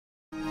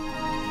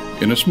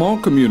In a small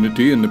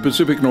community in the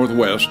Pacific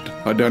Northwest,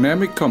 a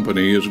dynamic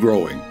company is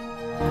growing.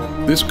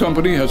 This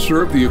company has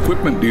served the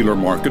equipment dealer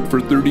market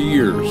for 30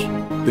 years.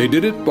 They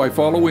did it by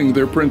following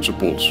their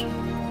principles,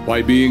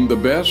 by being the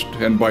best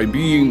and by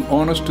being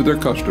honest to their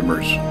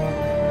customers.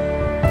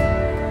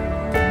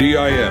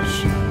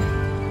 DIS,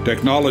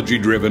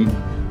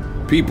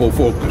 technology-driven,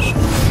 people-focused.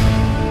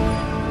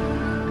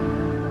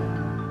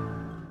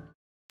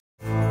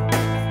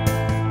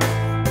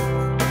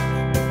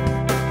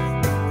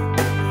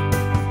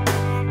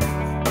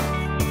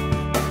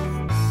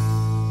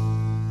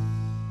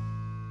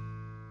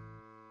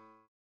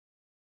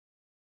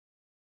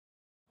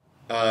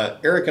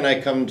 Eric and I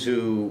come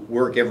to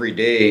work every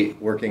day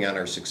working on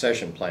our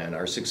succession plan.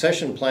 Our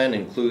succession plan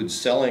includes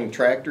selling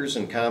tractors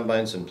and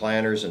combines and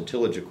planters and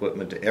tillage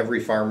equipment to every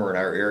farmer in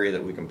our area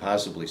that we can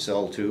possibly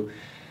sell to.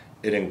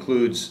 It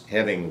includes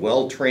having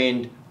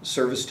well-trained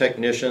service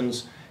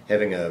technicians,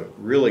 having a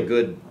really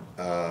good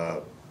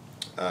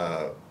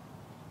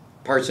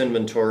parts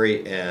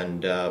inventory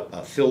and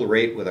a fill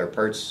rate with our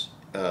parts.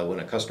 When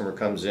a customer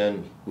comes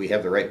in, we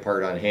have the right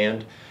part on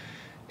hand.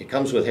 It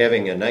comes with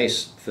having a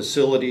nice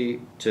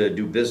facility to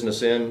do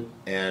business in,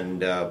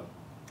 and so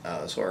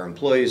our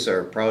employees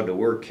are proud to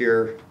work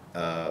here,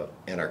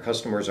 and our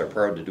customers are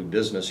proud to do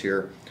business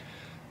here.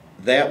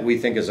 That, we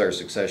think, is our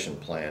succession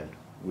plan.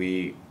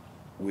 We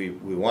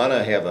want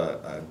to have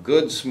a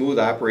good, smooth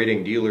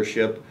operating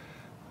dealership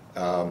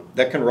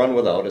that can run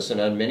without us, and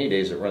on many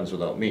days it runs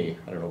without me.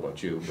 I don't know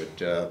about you,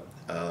 but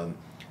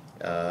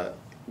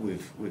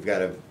we've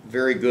got a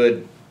very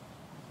good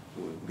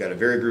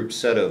group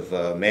set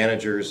of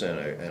managers and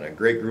a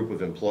great group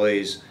of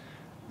employees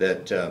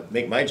that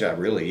make my job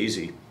really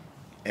easy,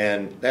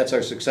 and that's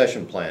our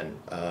succession plan.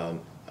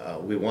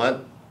 We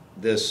want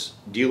this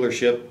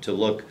dealership to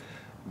look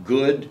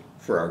good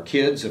for our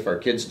kids if our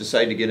kids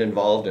decide to get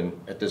involved, and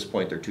at this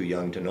point they're too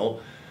young to know,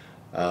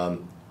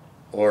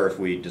 or if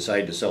we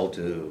decide to sell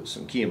to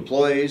some key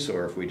employees,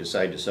 or if we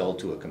decide to sell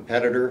to a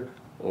competitor,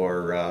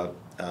 or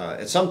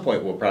at some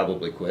point we'll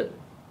probably quit.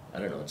 I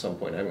don't know, at some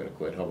point I'm going to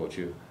quit. How about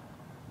you?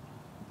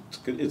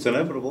 It's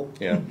inevitable.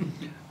 Yeah.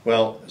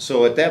 Well,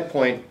 so at that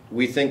point,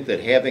 we think that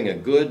having a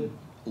good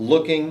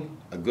looking,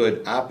 a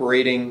good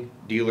operating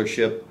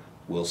dealership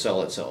will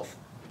sell itself.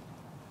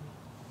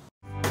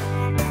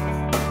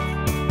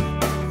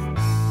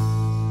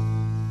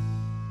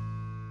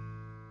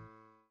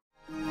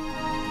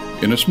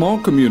 In a small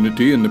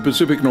community in the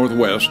Pacific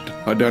Northwest,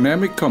 a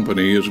dynamic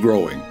company is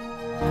growing.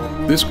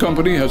 This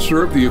company has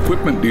served the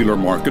equipment dealer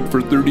market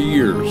for 30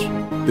 years.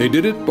 They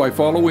did it by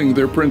following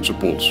their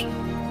principles,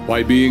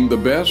 by being the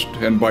best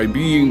and by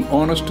being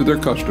honest to their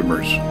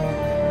customers.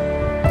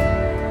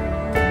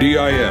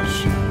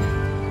 DIS,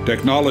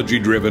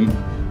 technology-driven,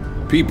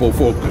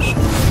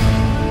 people-focused.